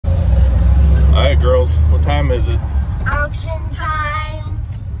Alright girls, what time is it? Auction time.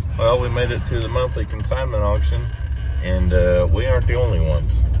 Well, we made it to the monthly consignment auction, and we aren't the only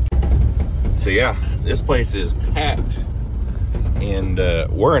ones. So yeah, this place is packed, and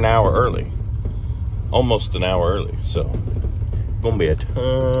we're an hour early. Almost an hour early, so gonna be a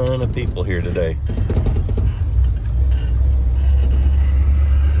ton of people here today.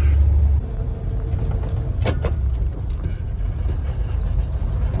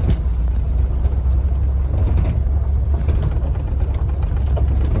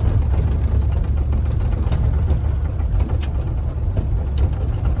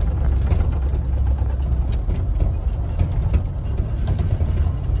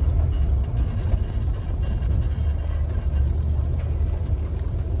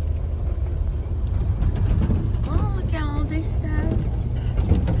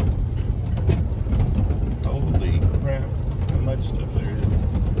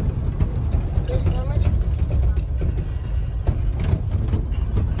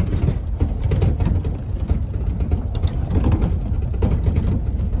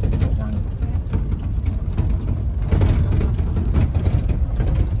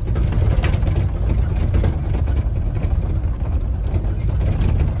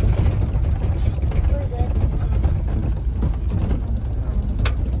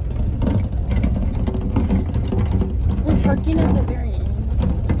 Parking at the very end.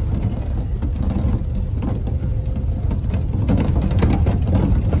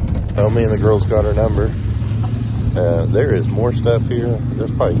 Well, me and the girls got our number. There is more stuff here.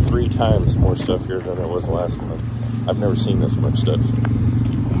 There's probably 3 times more stuff here than there was last month. I've never seen this much stuff.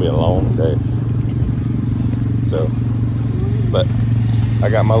 It'll be a long day. So, but I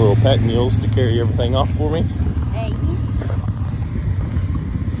got my little pack mules to carry everything off for me. Hey.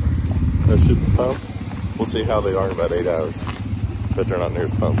 They're super pumped. We'll see how they are in about 8 hours. But they're not near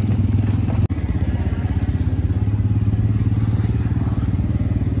as pumped.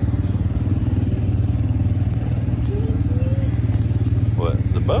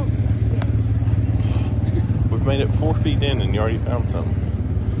 What? The boat? Yes. We've made it 4 feet in and you already found something.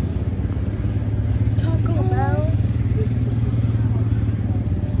 Taco Bell.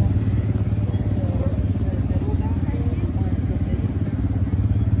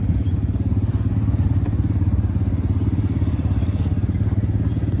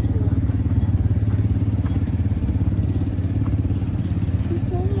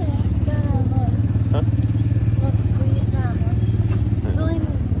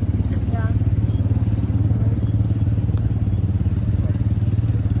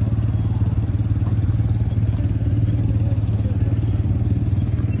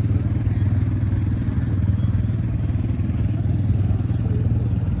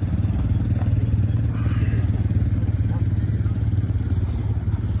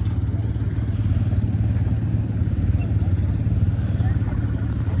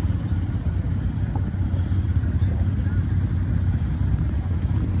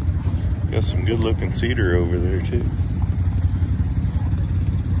 Got some good looking cedar over there too.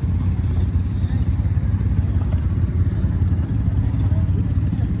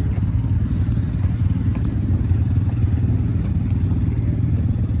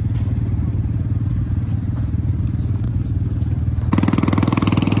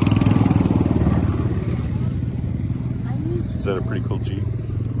 Is that a pretty cool Jeep?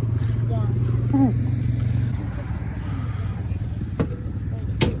 Yeah.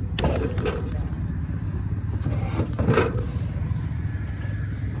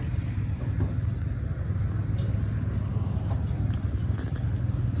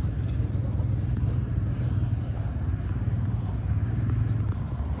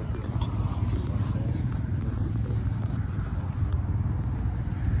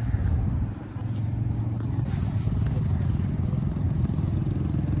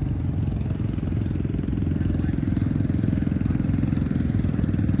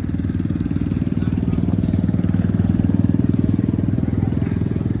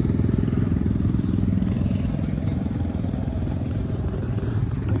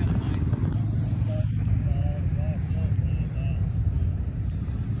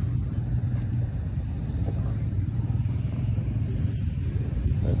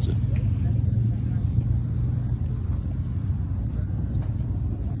 That's it.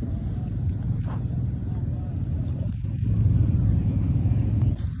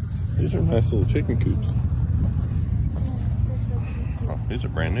 These are nice little chicken coops. Oh, these are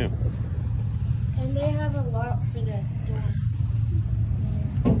brand new. And they have a lock for the door.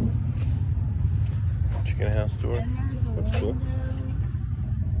 Chicken house door. And there's a That's cool. window.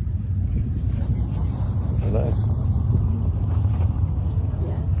 They're nice.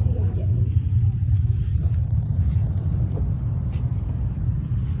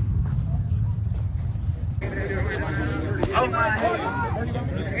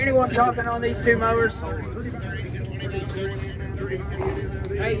 everyone talking on these two mowers?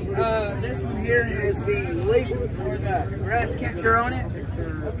 Hey, this one here has the leaf or the grass catcher on it.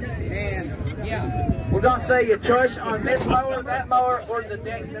 And yeah, we're gonna say your choice on this mower, that mower, or the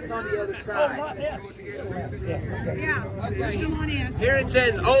deck that's on the other side. Yeah. Okay. Here it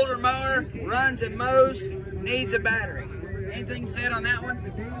says older mower, runs and mows, needs a battery. Anything said on that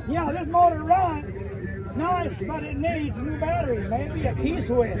one? Yeah, this motor runs nice, but it needs a new battery. Maybe a key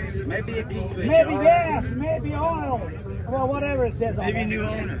switch. Maybe a key switch. Maybe gas, maybe oil. Well, whatever it says on Maybe a new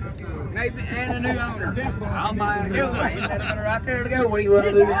owner. Maybe and a new owner. I'll buy a new one. Right there to go. What do you want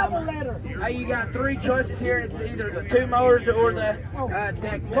to do now? Hey, you got three choices here. It's either the two mowers or the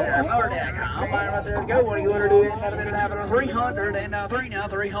deck, mower deck. I'll buy it right there to go. What do you want to do? And that'll be to have it a 300 and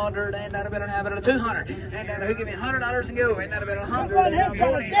 300 and that'll be to have it a 200 and who give me $100 and go and that'll be 100 and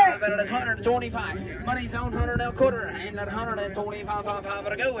 20 and 125. Money's on 100 now quarter and that 125 5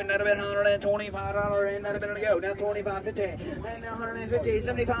 to go and that'll be $125 and that'll be to go. Now 25 50 and now 150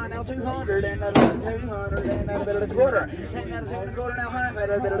 75 now 200 and that'll be 200 and that'll be a quarter and that'll be a quarter now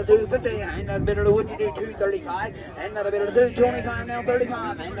 100 that'll be 250 and that'll be what you do 235 and that'll be 225 now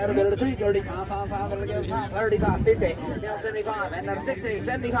 35 and that'll be 235 5 that'll go 5 35 50 now 75 and that'll 60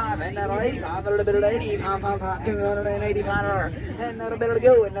 75 and that'll 85 that'll be 85 5 $285 and that'll be to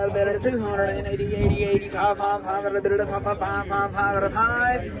go and that'll be 280 80 85 5 that'll be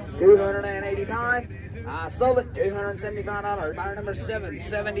 5 285. I sold it $275. Buyer number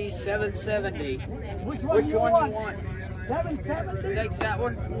 770 770. Which one you want? 770? Takes that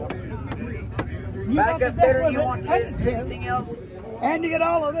one. You Back up better. You want anything else? And you get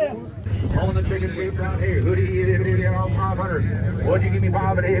all of this. On the chicken feet down here. 500. What'd you give me 5?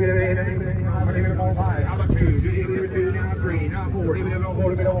 How about 2? 2 now 3 now 4.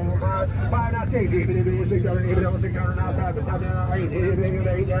 4 5 now 6. 600 now 7. 7 now 8. 8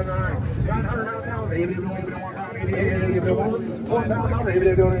 now 9. 900 now 1,000. 1,000.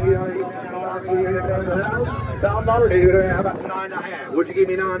 How about 9.5? Would you give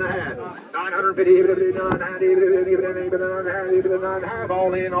me 9.5? 950. 9.5.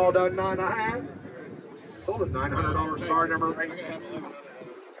 All in, all done. 9.5. Sold at $900. Star number 8.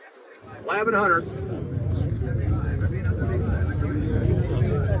 1,100.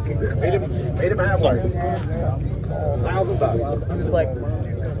 Made him halfway. $1,000. It's like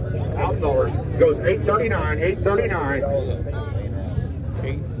 $1,000 goes 839. 839.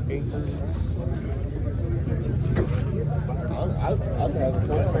 8.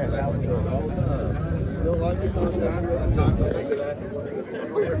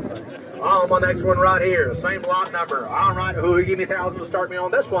 My next one right here, same lot number. All right, who give me 1,000 to start me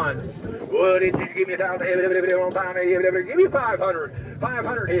on this one? Would it give me 1,000? Give me 500.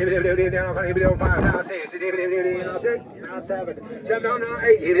 500. Now 5 now 6. Now 6. Now 7. 7 now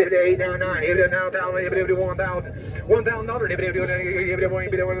 8. 8 now 9. Now 1,000. 1,000.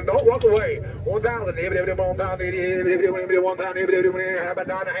 $1,000. Don't walk away. 1,000. 1,000. How about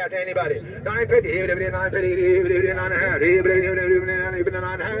 9.5 to anybody? 950. 950. 9.5.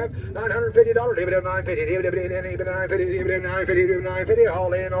 $950. $950.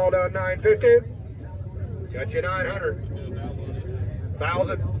 All in, all done. 950. Got you 900.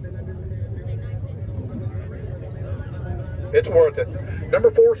 1,000. It's worth it.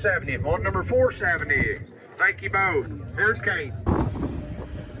 Number 470. On number 470. Thank you both. Here's Kate.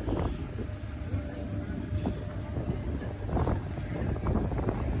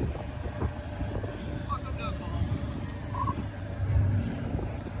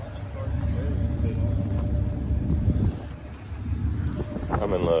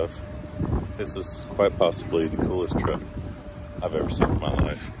 I'm in love. This is quite possibly the coolest truck I've ever seen in my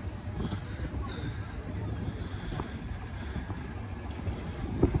life.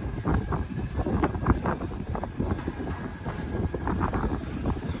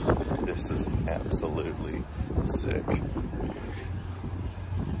 This is absolutely sick.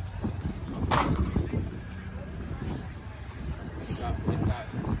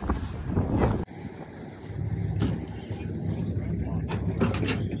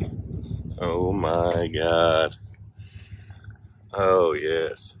 Oh my God. Oh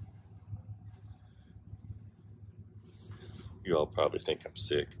yes. You all probably think I'm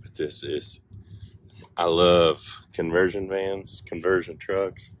sick, but this is, I love conversion vans, conversion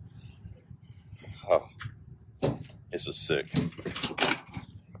trucks. Oh, this is sick.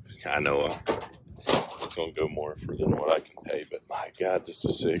 I know it's going to go more for than what I can pay, but my God, this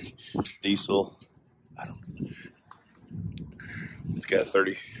is sick. Diesel. It's got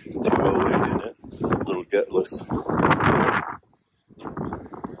 3208 in it. Little gutless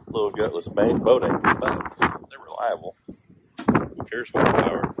boat anchor, but they're reliable. cares what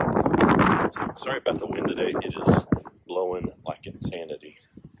power. So, sorry about the wind today. It is blowing like insanity.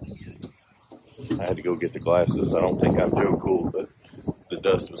 I had to go get the glasses. I don't think I'm Joe Cool, but the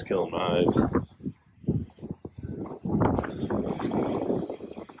dust was killing my eyes.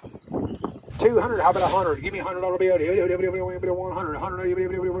 200, how about 100? Give me $100 bill.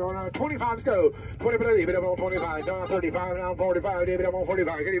 100, 25, let's go. 20, 25, down 35, down 45, David, I'm on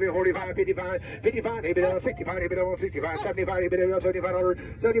 45, give me 45, 55, 55, David, I'm on 65, David, I'm on 65, 75, David, I'm on 75,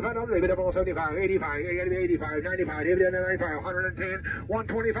 75, David, I'm on 75, 85, 85, 95, David, I'm on 95, 110,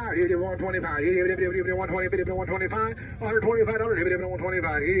 125, David, 125, David, 120, David, 125, $125, David,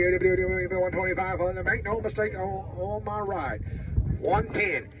 125, David, 125, make no mistake on my ride.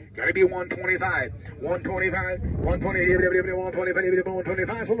 110. Gotta be 125. 125. 120.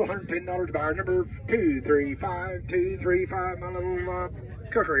 125. So $110 bar number 235. 235. My little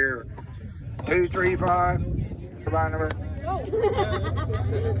cooker here. 235. Bar number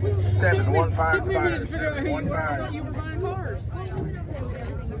 715. 715.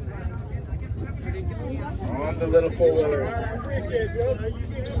 On the little four-wheeler.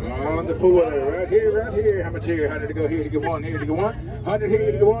 On the four-wheeler. Right here. How much here? 100 to go here to go one, here to go one. 100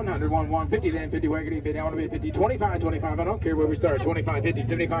 here to go one. 100, 150, then 50, waggity, 50, I want to be 50, 25, 25. I don't care where we start. 25, 50,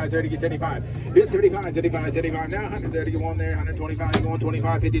 75, 30, 75. Hit 75, 75, 75. Now 100 there to go on there. 125 to go on,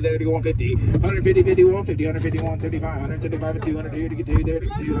 25, 50 there to go on 50. 150, 50, 150, 150, 175, 175, and 200 here to get 2 there to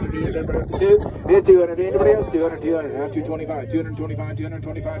get 200 here. Everybody else to 2. Hit 200, anybody else? 200, 200. Now 225, 225,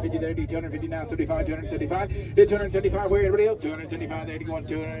 225, 50 there to 250 now, 75, 275. Hit 275 where everybody else? 275 there to go on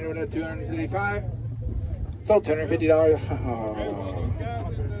 275. So $250.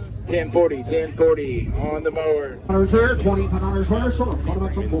 1040 on the mower. Here, $25 here, so $20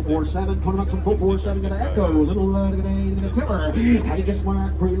 on 447, $20 on 447, gonna echo, little killer. How do you just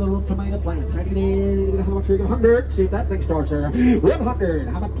want pretty little tomato plants? How do you get how much you're gonna 100? See if that thing starts there. 100.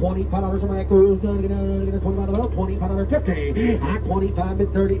 How about $25 on my echoes? Gonna get $25, $25, 50. 25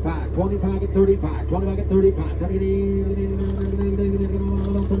 at 35, 25 at 35, 25 at 35.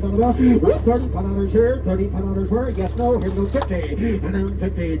 With $35 here, $35 where? Yes, no, here we go 50. And then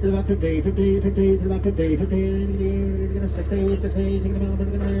 50 to about 50, 50, 50 to about 50, 50, 60, 60,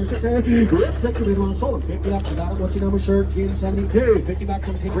 60, we want to sold 50 up, I got it, what's your number, sir? 1072, 50 back,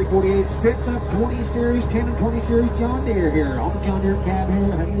 17, 348, spits up 20 series, 10 and 20 series John Deere here, on the John Deere cab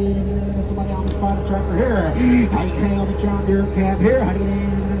here, how do you get somebody on the spotted tractor here, how do you get on the John Deere cab here, how do you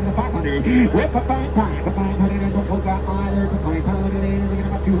get 500, with a 500, don't poke out either, 500,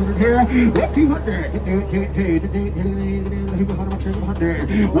 about 200 here, with 200,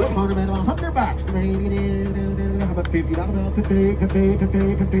 100, 100 bucks, how about 50, $50, $50, $50,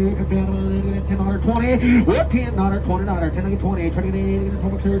 $50, $50, $50, $10, $20, with $10, $20, $10, $20, $20,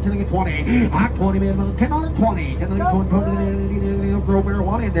 $20, I 20, man, $10, $20, $10, $20, grow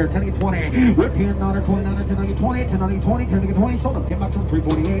marijuana in there, $10, $20, with $10, $20, $10, $20, $10, $20, $10, $20, sold them, $10 on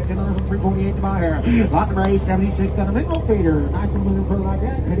 348, $10 on 348 to buy here, lot number 876, got a big old feeder, nice little moving further like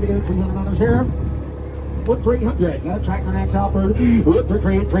that, how do we go, $300 here? With 300, got a tractor next Alfred. With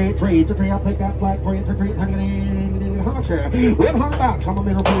 3, I'll take that flag for you. 3, how much here? With $100 on the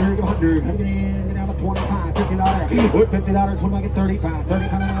middle here, 100. How do you get out of $25, $50? With $50, come back at 35.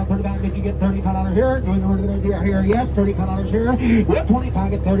 $35, did you get $35 here? Here, yes, $35 here. With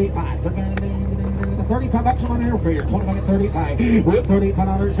 25 at 35. $35 on my middle feeder, 25 at 35. With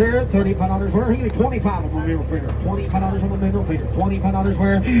 $35 here, $35 where? He gave me 25 on my middle feeder, $25 on my middle feeder, $25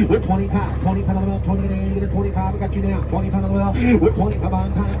 where? With 25 on the bill, 25, I got you down, 25 on the bill, with 25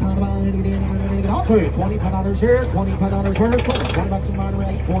 on I'll put it, $25 here, $25 where? $20 on my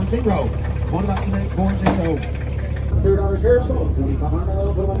rate, 40, $20 on my rate, 40. $30 here, so $25 on the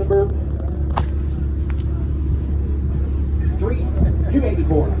bill, put on the bird.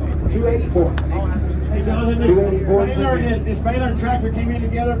 284. Hey, Jonathan, this Baylor tractor came in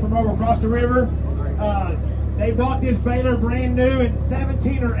together from over across the river. They bought this Baylor brand new in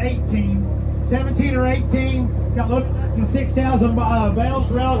 17 or 18. 17 or 18, got look to 6,000 bales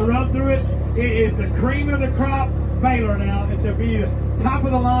run through it. It is the cream of the crop Baylor now. It will be the top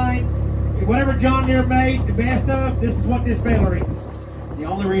of the line. Whatever John Deere made, the best of, this is what this Baylor is. The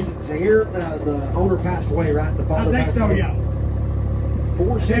only reason it's here, the owner passed away, right? The father I think so, yeah.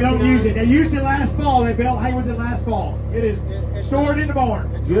 They don't use it. They used it last fall. They built hay with it last fall. It is stored in the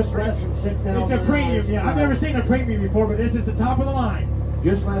barn. Just less than 6,000. It's a premium, yeah. I've never seen a premium before, but this is the top of the line.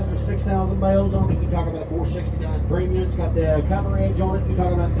 Just less than 6,000 bales on it. You talk about 469 premium. It's got the cover edge on it. You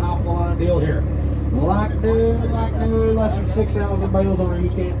talk about top of the line deal here. Like new, less than 6,000 bales on it. You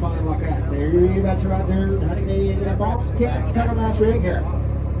can't find it like that. There you got you right there. Honey, that box cat. You talk about nice rig here.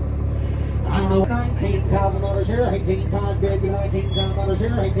 I don't know. $19,000 here. 18 times big. $19,000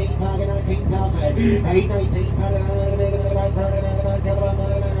 here. 18 times 19,000. 8, 19,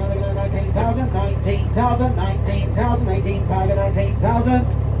 19,000, 19,000, 18 times 19,000.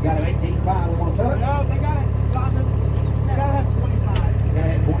 Got an 18.5 on one side. No, they got it. Gotta have 25.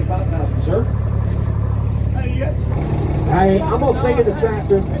 Got 25,000, sir. Hey, yeah. Hey, I'm gonna show you the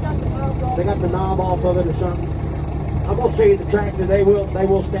tractor. They got the knob off of it or something. I'm gonna show you the tractor. They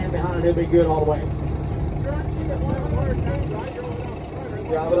will stand behind it. It'll be good all the way.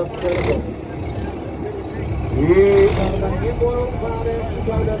 Drive it up the trailer. Yeah, I'm gonna get one on 5F.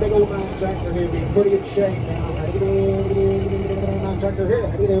 Got that big old 9 tractor here. Be pretty good shape now. 9 tractor here.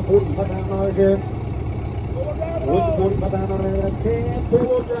 I get $45,000 here. $45,000. 10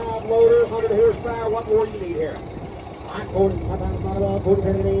 four-wheel drive loader, 100 horsepower. What more do you need here?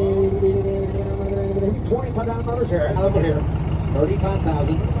 $25,000 here. Over here.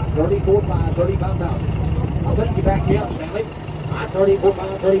 35,000. 34,500. 35,000. I'll let you back me up, Stanley.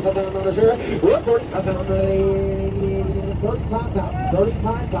 $34,500. 35,000 here. What? 35,000. 35,000.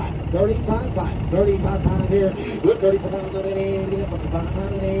 35,500. 35,500. 35,000 here. What? 35,000.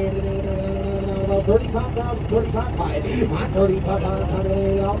 35,000, 35,500.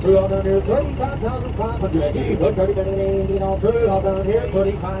 35,500 all through all down here. 35,500. 35,000 all through all down here.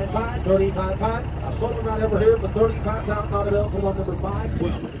 35,500. 35,500. I sold them right over here for $35,000 for one number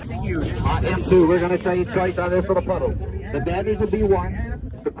 512. On M2, we're going to show you choice on this little puddle. The batteries will be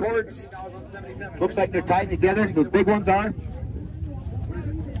 1. The cords looks like they're tied together. Those big ones are.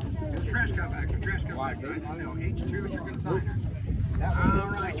 It's trash compact. Trash compact. H2 is your consigner. All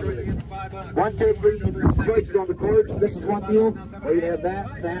right, choice again for 500. 1, 2, 3 choices on the cords. This is one deal. Or you have that,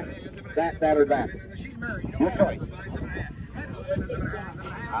 or that. Your choice.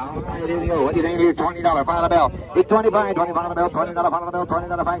 All right, here we go. What do you think here? $20, $5 bill. It's 25, $25 bill, $20, $5 bill,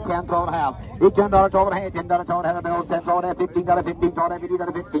 $20, 5, 10, 12 and a half. It's $10, $12 and a half, $10, $12 and a half bill, $10, $12 and a half, $15, $15, $12 and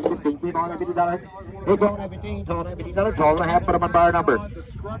 $15, $15, $15, $50, it's $12 and a half, $15, $12 and a half, $15, $12 and a half. Put them on bar number.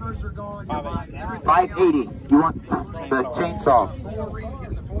 580. You want the chainsaw?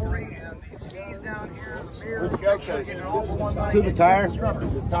 Where's the go to? To the tire?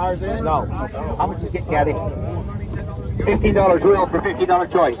 His tires in? No. How much you get, Gaddy? $15 wheel for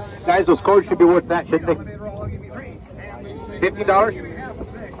 $15 choice. Guys, those cords should be worth that, shouldn't they? $50?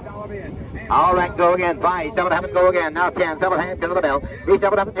 All right, go again. 5, 7, have it go again. Now 10, 7, 10 to the bell. 8,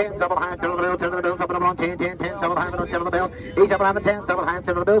 7, 10, 7, 10 to the bell, 10 to the bell, 7, 10, 10, 10, 7, 10 to the bell. 8, 7, 10, 7, 10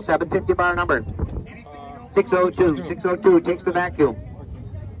 to the bell, 750 bar number. 602, 602 takes the vacuum.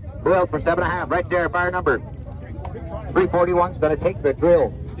 Who else for 7.5? Right there, bar number. 341's going to take the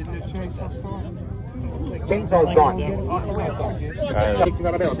drill. Didn't the chainsaw start? Chainsaw's gone.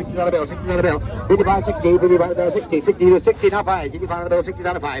 $60 bill, $60 bill, $60 bill. 55, 60, 55 bill, 60, 60 to 60, now 5, $65 bill,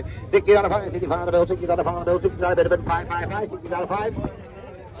 $60 5, $60 5, $65 bill, $60 bill, $60 bill, 5, 5, 5, $60 5.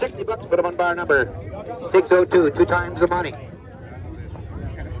 $60 for the one bar number. 602, 2 times the money.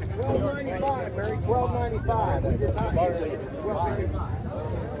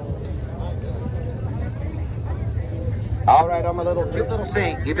 All right, I'm a cute little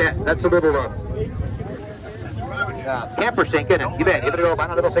sink. You bet. That's a little camper sink, isn't it? You bet. Give it a go.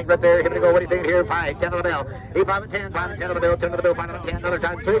 Find a little sink right there. Give it a go. What do you think here? 5, 10 on the bell. 8, 5, and 10. 5 and 10 on the bell. 10 on the bell. 5 and 10. Another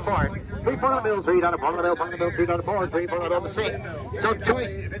time. 3, 4. 3, 4 on the bill. 3 on the bell. 4 on the bell. 5 on the bell. 3 on the 4. 3, 4 on the sink. So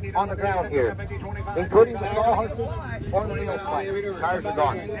choice on the ground here, including the sawhorses or the wheel sliders. Tires are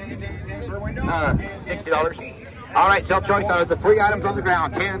gone. $60. All right, self-choice out of the 3 items on the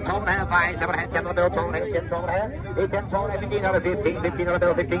ground. 10, 12 and a half, 5, 7 and a half, 10 on the bill, 12 and a half, 10, 12 and a half, 8, 10, 12 and a half, 15 out of 15, 15 on the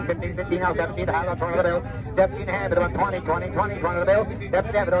bill, 15, 15, 15 out, 17 and a half, 20 on the bill, 17 and a half, about 20, 20, 20, 20 on the bill, 17 and a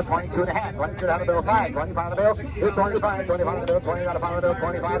half, about 22 and a half, 22 out of the bill, 5, 25 on the bill, 8, 25, 25 on the bill, 20 out of 5 on the bill,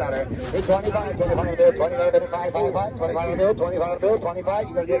 25 out of 8, 25, 25 on the bill, 20 out of the bill, 5, 5, 5, 25 on the bill, 25 on the bill, 25,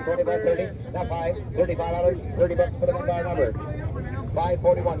 you're going to get 25, 30, not 5, $35, $30 for the one bar number.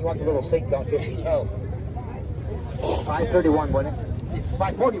 541, you want the little sink, don't you? Oh. 531, wasn't it?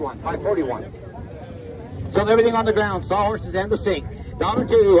 541, 541. So everything on the ground, sawhorses and the sink.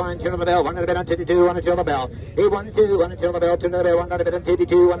 $2, 1 until the bell, 1 on the bell, 1 1 until the bell. 8, 1 and 2, 1 until the bell, 2 on the bell, 1 on the bell,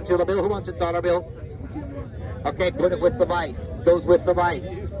 2, 1 until the bell. Who wants a $1 bill? Okay, put it with the vice. Goes with the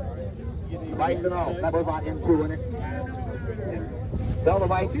vice. Vice and all. That was on M2, wasn't it? Sell the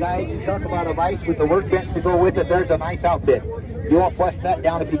vice, guys. You talk about a vice with the workbench to go with it. There's a nice outfit. You won't press that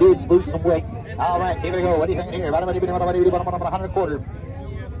down. If you do, you lose some weight. All right, here we go. What do you think here? 100 quarter.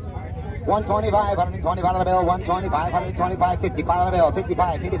 125, 125 on the bill, 125, 125, 55 on the bill,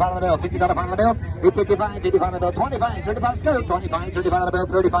 55, 55 on the bill, $50 on the bill, 55, 55 on the bill, 25, 35 scoop, 25, 35 on the bill,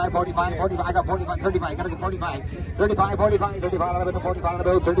 35, 45, 45, I got 45, 35, gotta go 45, 35, 45, 35 on the bill, 45 on the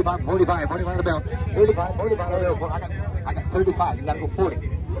bill, 35, 45, 45 on the bill, 35, 45 on the bill, I got 35, you gotta go 40.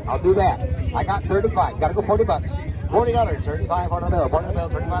 I'll do that. I got 35, gotta go 40 bucks. $40, 35 on the bill, 40 on the bill,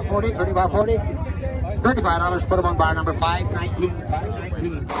 35, 40, 35, 40, $35, put them on bar number 519,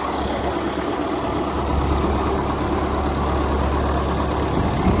 519.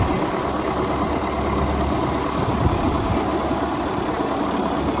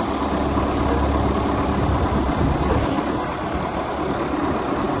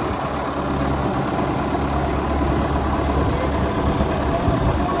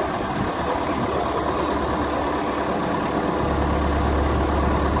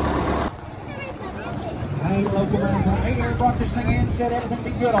 Hey, local man, hey there, brought this thing in, said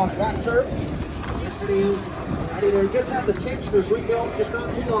everything be good on it, right, sir? Yes, it is. Righty there, just had the tensioners rebuilt just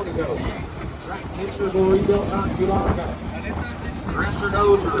not too long ago. Right, tensioners were rebuilt not too long ago. The rest of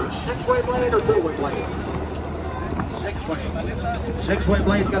those are 6-way blade or 4-way blade? 6-way. 6-way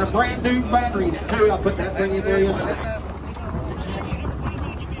blade's got a brand new battery in it, too. I put that thing in there yesterday.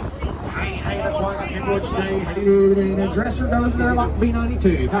 Hey, that's why I got hemorrhoids today. The dresser goes in there like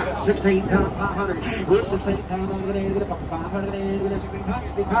B92. 16 pound 500. With 16 pound under the day, get a 500 in, get a 16 pound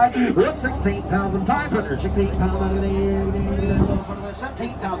 65. With 16,500. 16 pound under the day,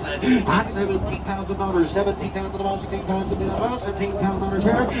 17,000. Hot $17,000. 17,000, 16,000, 17,000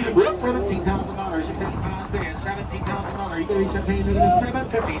 here. With $17,000. 16 pounds bid. $17,000. You gonna be 17, you're gonna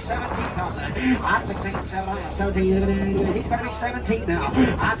 750. 17,000. Hot 16, 7, 17. He's gonna be 17 now.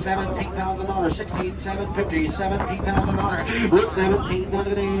 Hot 17,000. $16,750, $17,000 with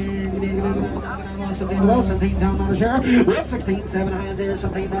 $17,000 share with 16,7 hands there,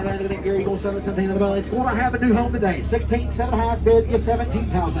 17,000 here you go, 17 of it's going to have a new home today. 16,7 highest bid, get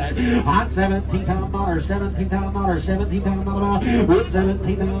 17,000 on $17,000, $17,000, $17,000 with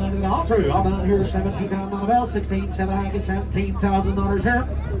 17,000 all through. All down here, $17,000 16,7 high, get $17,000 here.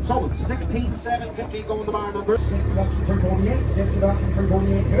 So 16,750 going to bar number. $6 per 28, $6 per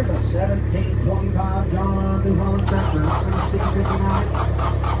 28 here, 1725 John New Holland tractor, 659.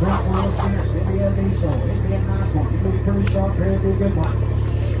 Front wheel assist, it'd be a diesel, it'd be a nice one, it'd be pretty sharp, it'd be a good one.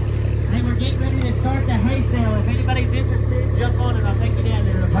 Hey, we're getting ready to start the hay sale. If anybody's interested, jump on and I'll take you down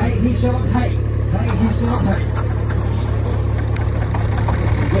there. Hey, he's selling hay. Hey, he's selling hay.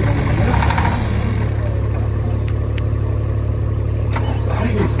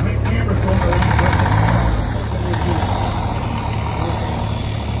 Hey, there's a big camera going around.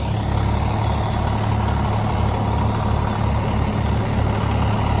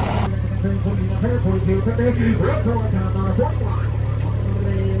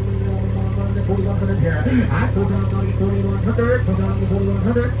 Here. I pull down 4100, pull down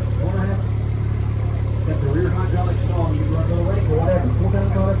 4100. Got the rear hydraulic stall, you run away or whatever. Pull down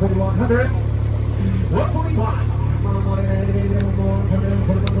 4100. 145. Come on,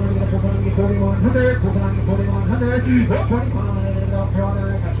 4100, pull down 4100. 145, off product.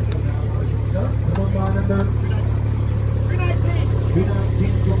 I got you. Pull down number 319.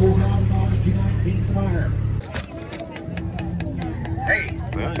 219, pull down $219 fire. Hey,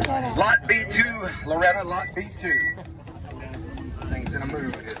 lot B2, Loretta, lot B2. Things in a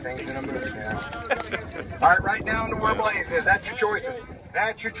mood, things in a mood, yeah. All right, right down to where Blaze is. That's your choices.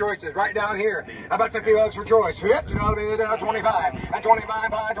 That's your choices. Right down here. How about $50 for choice? $50 bid, 25. And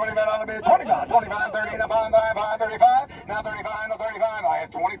 25, $25 bid, 25, 25, 30, now 5, 35. Now 35, no 35. I have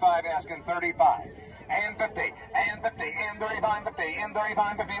 25 asking 35. And 50, and 50, and 35, 50, and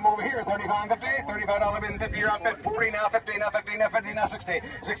 35, 50, and over here, 35, 50, $35 bid, 50, you're out, 40, now 50, now 50, now 50, now 60,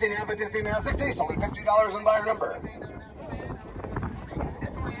 60, now 50, 60, now 60, sold at $50 in buyer number.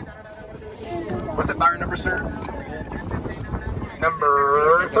 What's that buyer number, sir?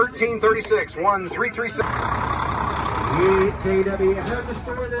 Number 1336, 1336. KW, I heard the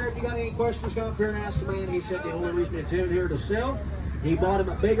story there. If you got any questions, come up here and ask the man. He said the only reason it's in here to sell. He bought him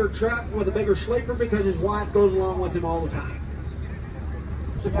a bigger truck with a bigger sleeper because his wife goes along with him all the time.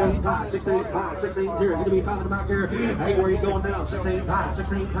 16.5, 16.5, 16.0. You're going to be finding back here. Hey, where are you going now? 16.5,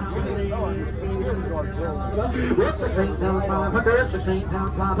 16.5. With 16,500,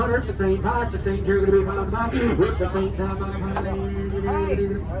 16,500, 16.5, 16. You're going to be finding back with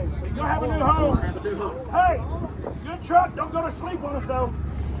 16,500. You'll have a new home. Hey, good truck. Don't go to sleep on us, though.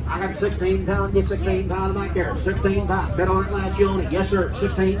 I got 16 pound, get 16 pound back there. 16 pound, bet on it last you own it. Yes, sir,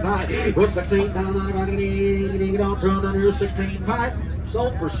 16 pound. With 16 pound on it, get on thrown under here, 16 pound.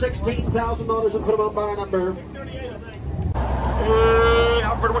 Sold for $16,000 and put them on buyer number.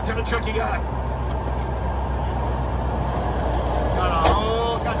 Alfred, what kind of truck you got?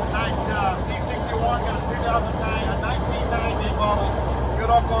 Got a nice C61, got a 1990 model,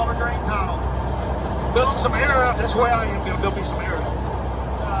 good Oklahoma grain title. Building some air up this way. I am going to build me some air.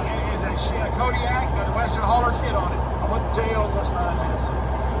 It is a Kodiak, got a Western Hauler kit on it. I wouldn't tell you what's behind this.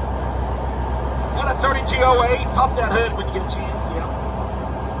 Got a 3208, pop that hood when you get a chance,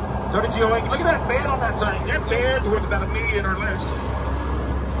 yeah. 3208, look at that bed on that thing. That bed's worth about $1 million or less.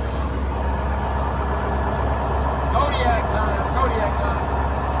 Kodiak time, Kodiak time.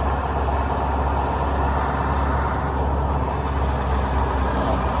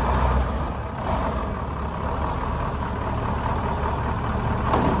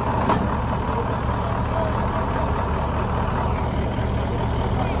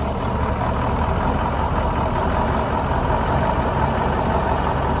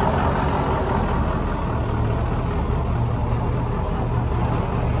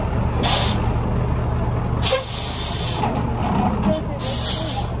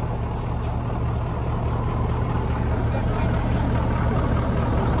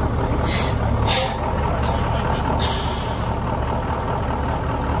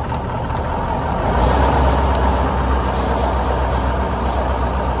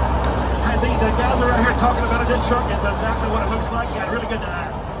 Talking about this truck is exactly what it looks like. Got really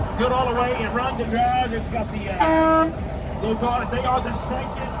good all the way and run the drive. It's got the they are the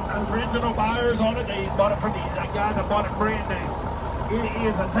second original buyers on it. They bought it from the guy that bought it brand new. It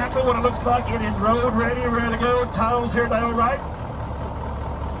is exactly what it looks like. It is road ready to go. Title's here now, right?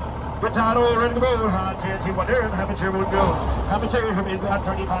 The title ready to go. Hot chance you wonder how much here would go. How much here is about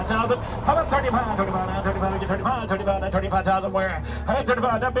 35,000? How about 35? 35,000 where? How about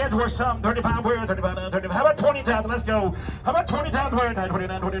 35? That bed's worth some. 35 where? 35, 35. How about 20,000? Let's go. How about 20,000 where?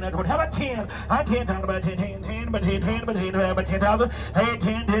 29, 29, 20. How about 10? I'm 10,000, about 10, but 10,000. Hey,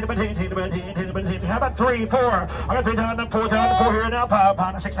 10, but 10. How about 3, 4? I got 3,000, 4,000, 4 here now.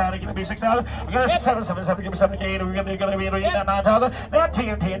 5, 6,000. Give me 6,000. I got 6,000, 7,000. Give me 7, 8. We're going to be 9,000. Now 10,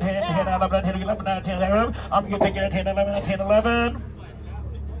 11, 10, 11, 9, 10, 11. I'm going to take it 10, 11, 10, 11.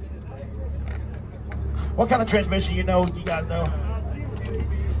 What kind of transmission you guys know?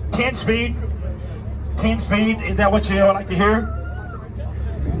 10 speed. 10 speed. Is that what you like to hear?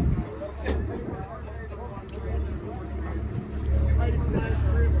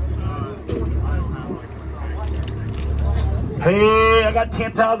 Hey, I got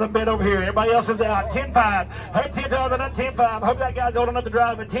 10,000 bid over here. Everybody else is out. 10.5. Hey, 10,000 and 10.5. Hope that guy's old enough to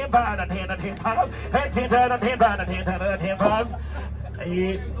drive at 10.5 and 10 and 10.5. Hey, 10,000 and 10.5 and 10,000 and 10.5.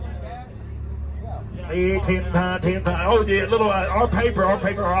 10.5. Oh, yeah, little our paper,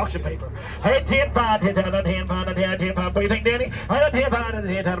 our auction paper. Hey, 10.5, 10,000 and 10.5 and 10.5. What do you think, Danny? Hey, 10.5 and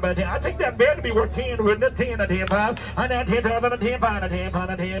 10,000 about 10. I think that bed would be worth 10, wouldn't it? 10 and 10.5. And then 10,000 and 10.5 and 10.5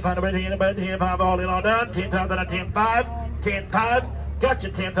 and 10.5 about 10.5 all in all done. 10,000 and 10.5. 10.5. Got you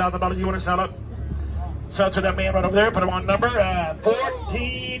 $10,000. You want to sell it? Sell it to that man right over there. Put him on number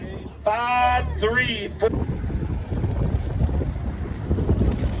 1453.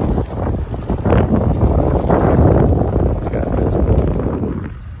 It's got this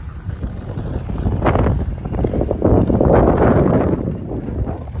one.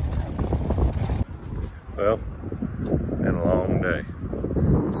 Well, been a long day.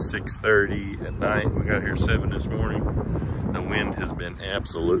 6:30 at night. We got here 7 this morning. The wind has been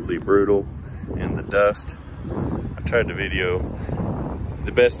absolutely brutal and the dust. I tried to video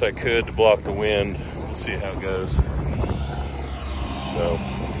the best I could to block the wind. We'll see how it goes. So,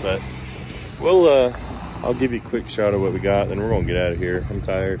 but we'll I'll give you a quick shot of what we got, then we're gonna get out of here. I'm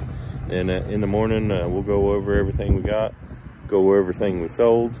tired. And in the morning we'll go over everything we got, go over everything we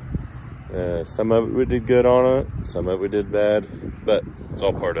sold. Some of it we did good on it, some of it we did bad, but it's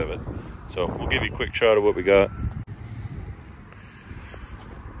all part of it. So we'll give you a quick shot of what we got.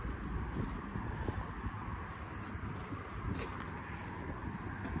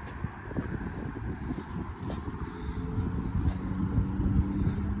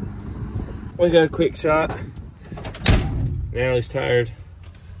 We got a quick shot. Natalie's tired.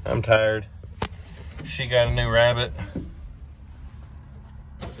 I'm tired. She got a new rabbit.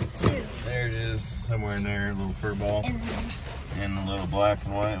 There it is, somewhere in there, a little fur ball. And a little black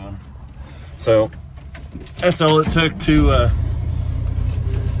and white one. So, that's all it took to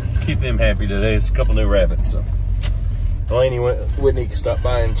keep them happy today. It's a couple new rabbits. So, Whitney stopped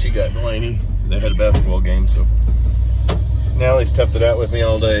by and she got Delaney. They had a basketball game, so. Natalie's toughed it out with me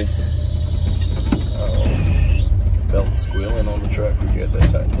all day. Belt squealing on the truck. We got that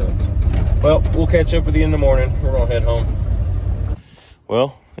tightened up. So. Well, we'll catch up with you in the morning. We're gonna head home.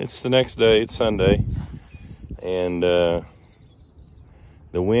 Well, it's the next day. It's Sunday, and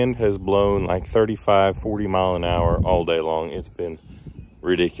The wind has blown like 35, 40 mile an hour all day long. It's been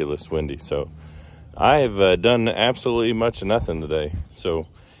ridiculous windy. So I have done absolutely much of nothing today. So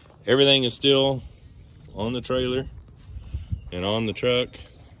everything is still on the trailer and on the truck.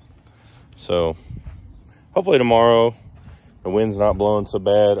 So hopefully tomorrow the wind's not blowing so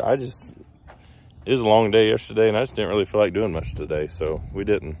bad. It was a long day yesterday and I just didn't really feel like doing much today, so we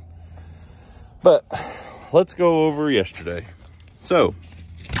didn't. But let's go over yesterday. So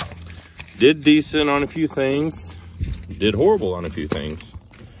did decent on a few things, did horrible on a few things.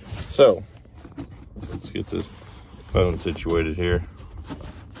 So let's get this phone situated here.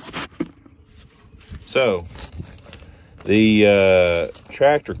 So the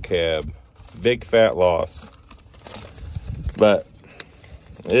tractor cab, big fat loss, but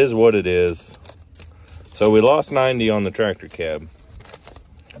it is what it is. So we lost 90 on the tractor cab.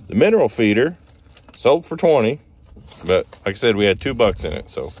 The mineral feeder sold for 20, but like I said, we had $2 in it,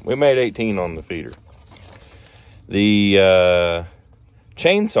 so we made 18 on the feeder. The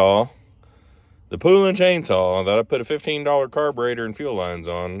chainsaw, the Poolin chainsaw that I put a $15 carburetor and fuel lines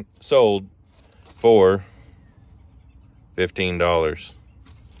on, sold for $15.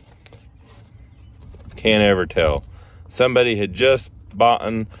 Can't ever tell. Somebody had just bought,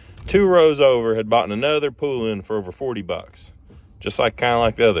 2 rows over, had bought another Poolin for over $40. Just like, kind of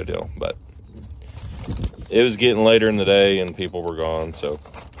like the other deal, but it was getting later in the day and people were gone. So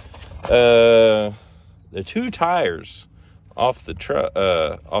the 2 tires off the truck,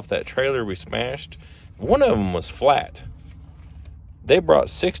 off that trailer we smashed, one of them was flat. They brought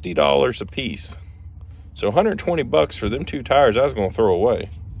 $60 a piece. So $120 for them 2 tires I was going to throw away.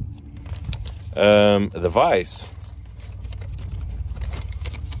 The vise,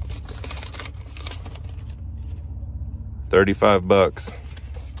 $35.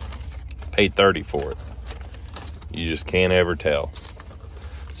 Paid $30 for it. You just can't ever tell.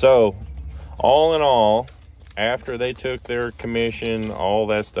 So all in all, after they took their commission, all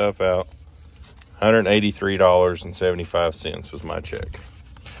that stuff out, $183.75 was my check.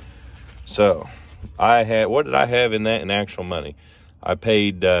 So I had, what did I have in that in actual money? I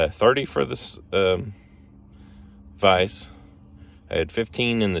paid $30 for this vise. I had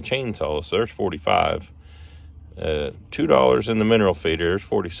 $15 in the chainsaw, so there's $45. $2 in the mineral feeder, there's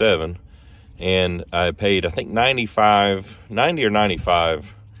 $47. And I paid, I think, $90 or $95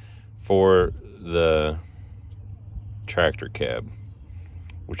 for the tractor cab,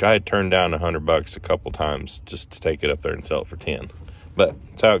 which I had turned down $100 a couple times just to take it up there and sell it for 10. But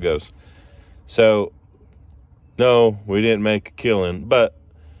that's how it goes. So no, we didn't make a killing, but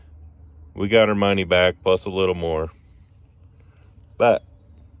we got our money back plus a little more. But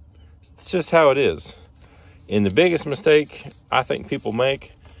it's just how it is. And the biggest mistake I think people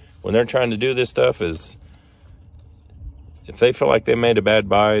make when they're trying to do this stuff is if they feel like they made a bad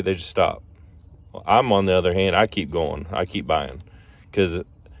buy, they just stop. Well, I'm on the other hand, I keep going. I keep buying. Because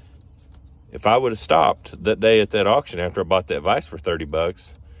if I would have stopped that day at that auction after I bought that vise for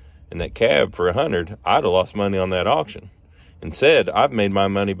 $30 and that cab for $100, I'd have lost money on that auction. Instead, I've made my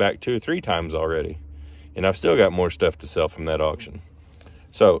money back 2 or 3 times already. And I've still got more stuff to sell from that auction.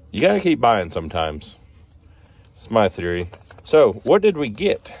 So you got to keep buying sometimes. It's my theory. So what did we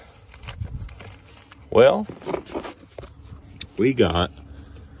get? Well, we got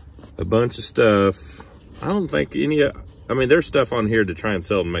a bunch of stuff. I don't think any, I mean, there's stuff on here to try and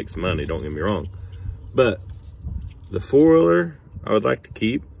sell and make some money, don't get me wrong. But the 4-wheeler, I would like to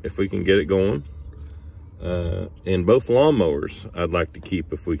keep if we can get it going. And both lawnmowers, I'd like to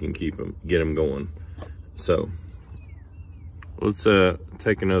keep if we can keep them, get them going. So let's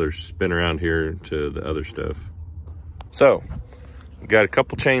take another spin around here to the other stuff. So we got a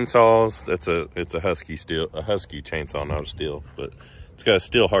couple chainsaws. It's a Husky chainsaw, not a steel, but it's got a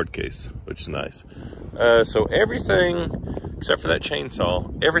steel hard case, which is nice. So everything except for that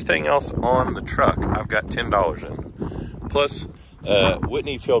chainsaw, everything else on the truck, I've got $10 in. Plus,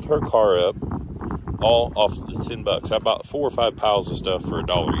 Whitney filled her car up all off the $10. I bought 4 or 5 piles of stuff for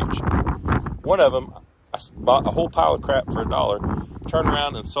 $1 each. One of them, I bought a whole pile of crap for $1, turned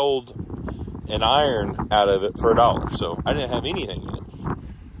around and sold an iron out of it for $1. So I didn't have anything in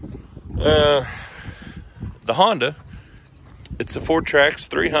it. The Honda, it's a 4Trax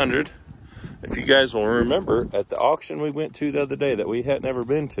 300. If you guys will remember, at the auction we went to the other day that we had never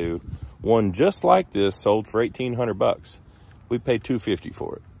been to, one just like this sold for $1,800. We paid $250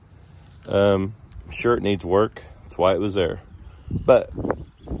 for it. I'm sure it needs work. That's why it was there. But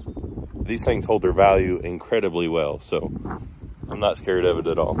these things hold their value incredibly well, so I'm not scared of it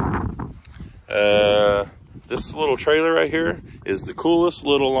at all. This little trailer right here is the coolest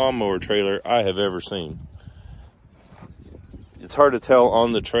little lawnmower trailer I have ever seen. It's hard to tell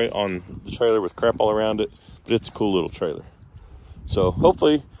on the trailer with crap all around it, but it's a cool little trailer. So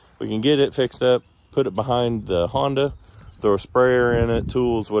hopefully we can get it fixed up, put it behind the Honda, throw a sprayer in it,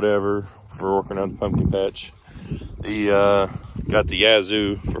 tools, whatever, for working on the pumpkin patch. Got the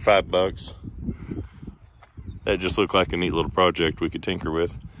Yazoo for $5. That just looked like a neat little project we could tinker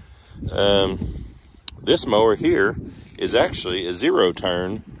with. This mower here is actually a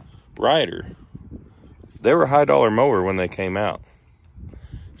 0-turn rider. They were a high dollar mower when they came out.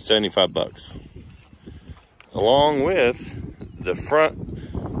 $75. Along with the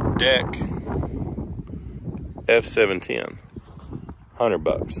front deck F710.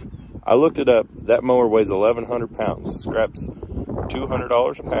 $100. I looked it up. That mower weighs 1,100 pounds. Scraps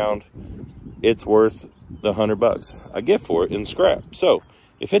 $200 a pound. It's worth the $100 I get for it in scrap. So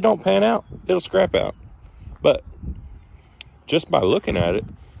if it don't pan out, it'll scrap out. But just by looking at it,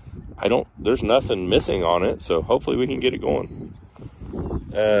 there's nothing missing on it. So hopefully we can get it going.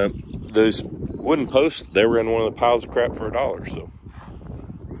 Those wooden posts, they were in one of the piles of crap for $1.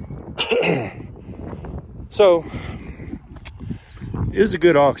 So it was a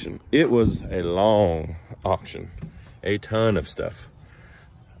good auction. It was a long auction, a ton of stuff.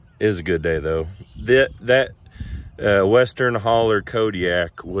 It was a good day though. That Western Hauler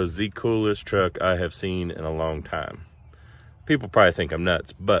Kodiak was the coolest truck I have seen in a long time. People probably think I'm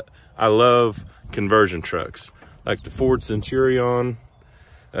nuts, but I love conversion trucks like the Ford Centurion,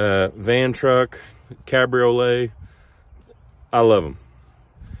 van truck, cabriolet. I love them.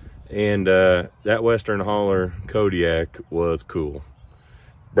 And that Western Hauler Kodiak was cool.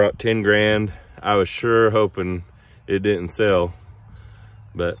 Brought 10 grand. I was sure hoping it didn't sell,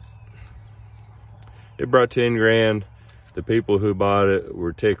 but it brought 10 grand. The people who bought it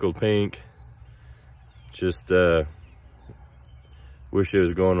were tickled pink. Just wish it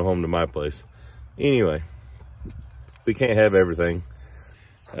was going home to my place. Anyway, we can't have everything.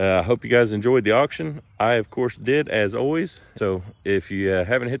 I hope you guys enjoyed the auction. I, of course, did, as always. So if you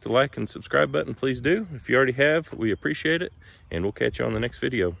haven't hit the like and subscribe button, please do. If you already have, we appreciate it. And we'll catch you on the next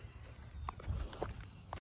video.